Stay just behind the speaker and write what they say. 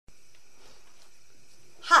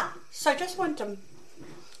So I just want to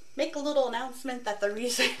make a little announcement that the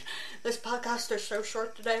reason this podcast is so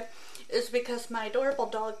short today is because my adorable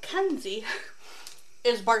dog Kenzie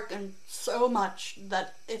is barking so much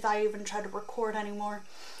that if I even try to record anymore,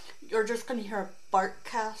 you're just gonna hear a bark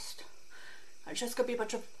cast. It's just gonna be a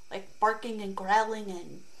bunch of barking and growling,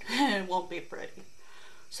 and it won't be pretty.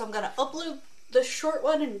 So I'm gonna upload this short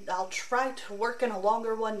one, and I'll try to work in a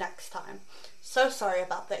longer one next time. So sorry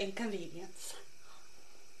about the inconvenience.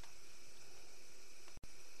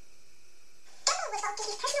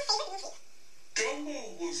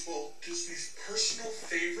 Dumbo was Walt Disney's personal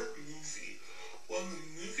favorite movie. When the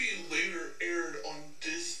movie later aired on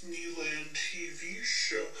Disneyland TV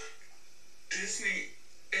show, Disney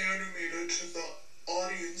animated to the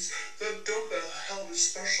audience that Dumbo held a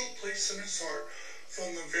special place in his heart.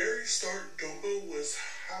 From the very start, Dumbo was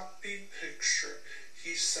Happy Picture.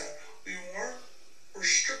 He said, "We weren't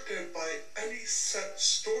restricted by any set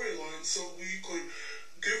storyline, so we could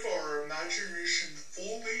give our imagination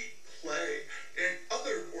fully play. In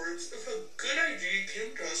other words, if a good idea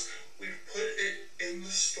came to us, we'd put it in the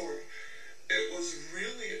story." It was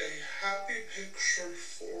really a happy picture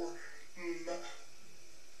from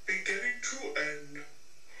beginning to end.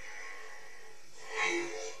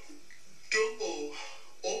 Dumbo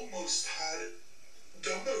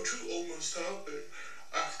 2 almost happened.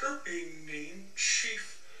 After being named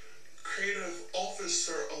Chief Creative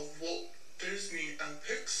Officer of Walt Disney and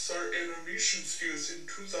Pixar Animation Studios in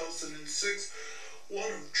 2006,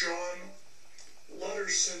 one of John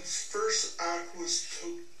Leaderson's first act was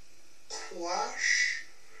to quash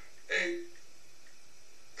a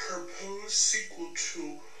proposed sequel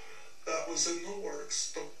to that was in the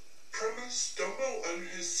works. The premise: Dumbo and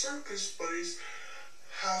his circus buddies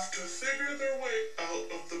have to figure their way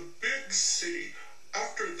out of the big city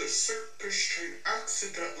after the circus train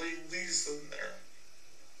accidentally leaves them there.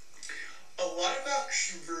 A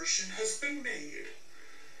live-action version has been made.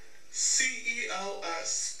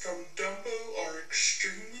 CELs from Dumbo are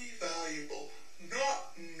extremely valuable.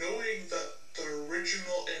 Not knowing that the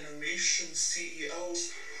original animation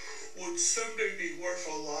CELs would someday be worth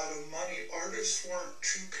a lot of money, artists weren't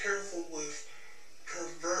too careful with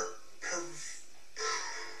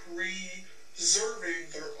preserving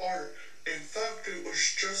their art. In fact, it was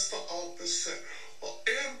just the opposite. While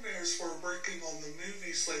animators were working on the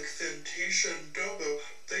movies like Fantasia and Dumbo,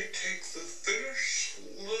 they take the finished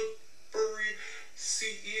slippery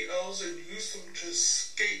CELs and use them to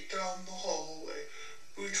skate down the hallway.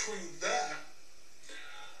 Between that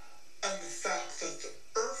and the fact that the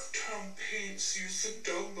earth tone paints used in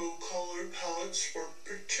Dumbo color palettes were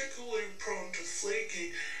particularly prone to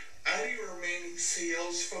flaking, any remaining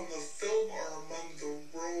CELs from the film are among the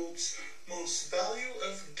world's most valued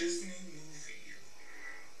of Disney movies.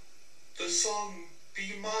 The song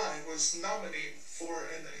Be Mine was nominated for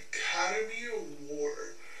an Academy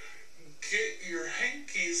Award. Get Your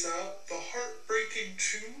Hankies Out, the heartbreaking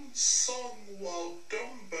tune sung while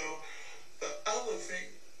Jumbo the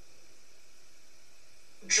elephant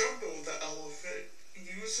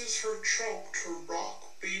uses her trunk to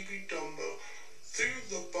rock baby Dumbo through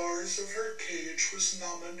the bars of her cage, was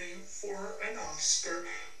nominated for an Oscar,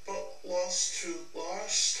 but lost to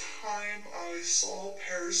Last Time I Saw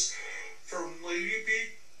Paris from Lady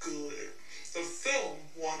Be Good. The film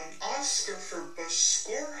won an Oscar for Best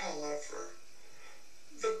Score, however.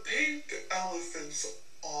 The pink elephants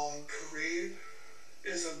on parade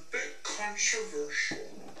is a bit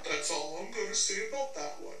controversial. That's all I'm going to say about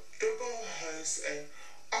that one. Dumbo has an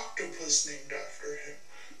octopus named after him.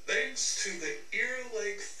 Thanks to the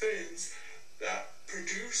ear-like fins that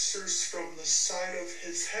producers from the side of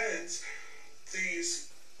his heads, these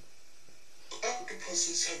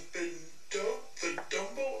octopuses have been dubbed the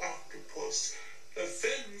Dumbo octopus. The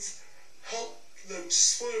fins help them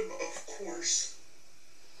swim, of course,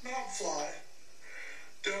 not fly.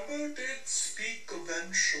 Dumbo did speak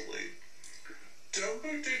eventually.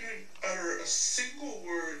 Dumbo didn't utter a single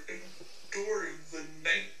word during the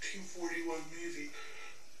 1941 movie,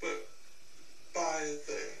 but by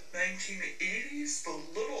the 1980s, the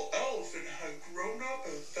little elephant had grown up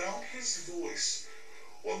and found his voice.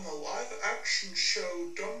 When the live-action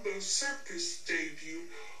show Dumbo Circus debuted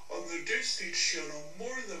on the Disney Channel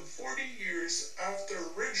more than 40 years after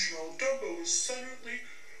the original, Dumbo was suddenly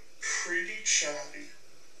pretty chatty.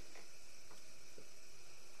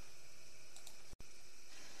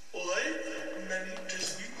 Like many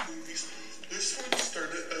Disney movies, this one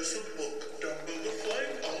started as a book, Dumbo the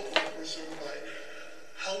Flying Elephant, written by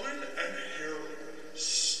Helen and Harold.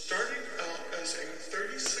 Starting out as a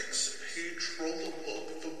 36-page roll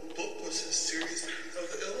book, the book was a series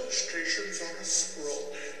of illustrations on a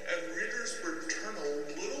scroll and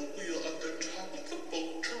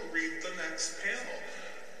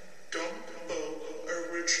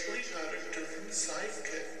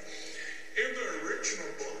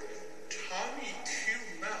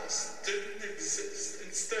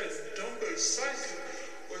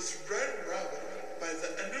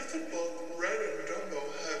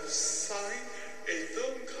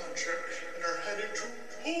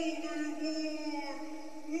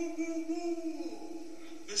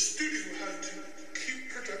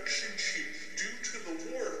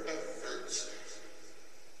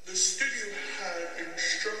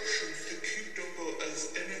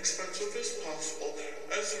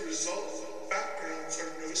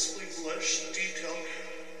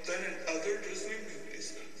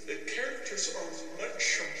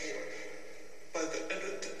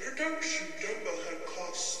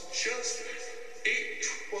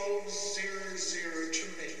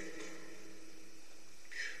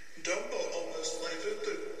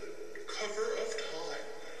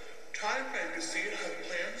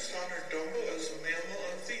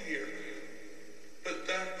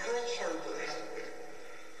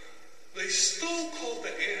still called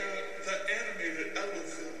the animated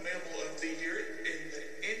elephant mammal of the year in the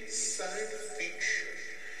Inside feature.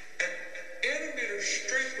 An animator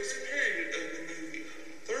strike was parodied in the movie.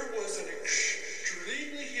 There was an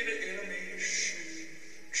extremely heated animation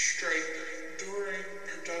strike during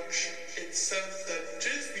production. It said that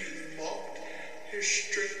Disney mocked his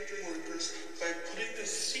strike workers by putting a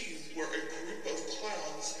scene where a group of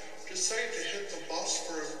clowns decided to hit the boss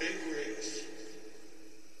for a big race.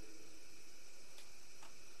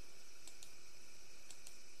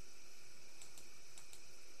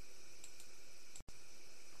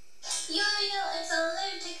 Uriel is a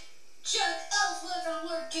lunatic jerk elsewhere from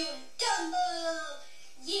work doing Dumbo.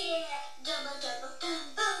 Yeah, Dumbo, Dumbo,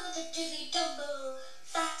 Dumbo, the Disney Dumbo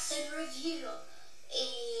facts and review.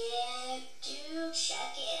 And do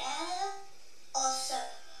check it out. Also,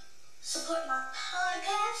 support my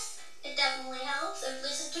podcast. It definitely helps. And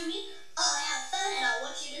listen to me